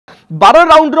12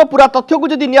 round रो पूरा तथ्य को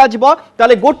जदि निया जिवो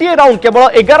ताले गोटिए राउंड केवल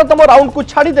 11तम राउंड को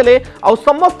छाड़ी देले आ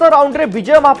समस्त राउंड रे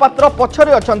विजय महापात्र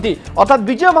पछरे अछंती अर्थात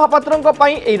विजय महापात्रक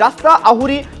पई ए रास्ता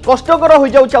आहुरी कष्टकर हो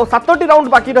जाउछ आ 7टी राउंड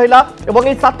बाकी रहिला एवं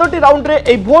ए 7टी राउंड रे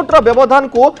ए वोट रो व्यवधान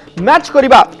को मैच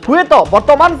करिबा हुए तो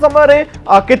वर्तमान समय रे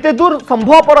केते दूर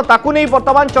संभवपर ताकू नै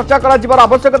वर्तमान चर्चा करा जिबार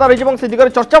आवश्यकता रही एवं से दिगरे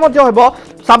चर्चा मध्ये हेबो।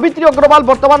 सावित्री अग्रवाल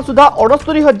वर्तमान सुधा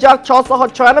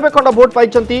 69696 खंड वोट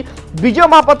पाइछंती विजय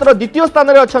महापात्र द्वितीय स्थान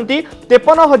रे अछंती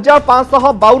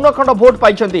 53552 खंड वोट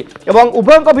पाइछंती एवं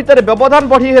उभयक भितर व्यवधान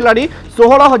बढ़ी हेलाडी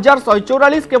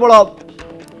 16144 केवल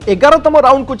 11तम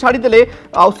राउंड को छाड़ी देले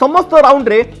समस्त राउंड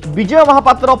रे विजय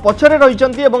महापात्र पछरे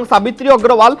रहिचंती एवं सावित्री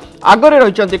अग्रवाल आगरे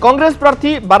रहिचंती। कांग्रेस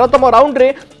प्रार्थी 12तम राउंड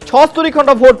रे 76 खंड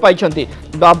वोट पाइछंती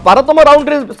 12तम राउंड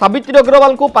रे सावित्री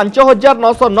अग्रवाल को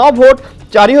 5909 वोट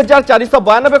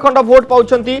 4492 खंड वोट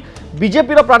पाउछंती।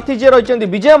 बीजेपी रो प्रार्थी जे रहिचंती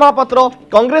विजय महापात्र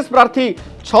कांग्रेस प्रार्थी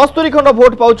 76 खंड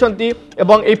वोट पाउछंती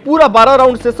एवं ए पूरा 12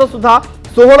 राउंड शेष सुधा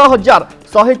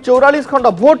 16144 खंड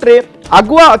वोट रे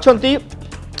आगुआ अछंती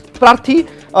प्रार्थी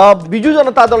विजु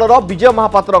जनता दल विजय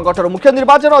महापात्र मुख्य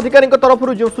निर्वाचन अधिकारी तरफ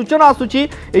जो सूचना आसुची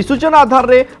ए सूचना आधार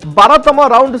रे 12तम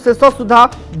राउंड शेष सुधा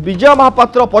विजय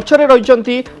महापात्र पछरे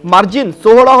रहिचंती मार्जिन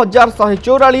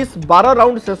 16144 12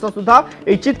 राउंड शेष सुधा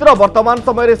ए चित्र वर्तमान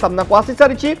समय रे सामना को आसी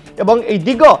सारिची एवं ए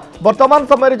दिग वर्तमान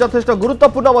समय रे यथेष्ट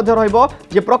गुरुत्वपूर्ण मध्ये रहइबो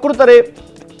जे प्रकृत रे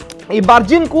ए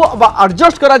मार्जिन को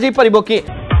एडजस्ट करा जाई परिबो कि